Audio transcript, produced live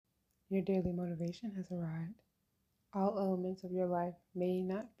Your daily motivation has arrived. All elements of your life may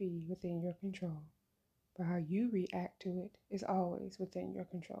not be within your control, but how you react to it is always within your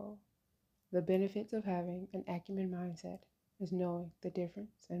control. The benefits of having an acumen mindset is knowing the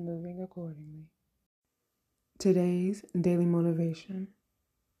difference and moving accordingly. Today's daily motivation.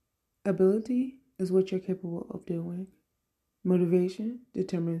 Ability is what you're capable of doing. Motivation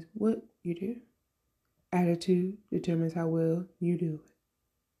determines what you do. Attitude determines how well you do it.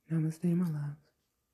 Namaste, my love.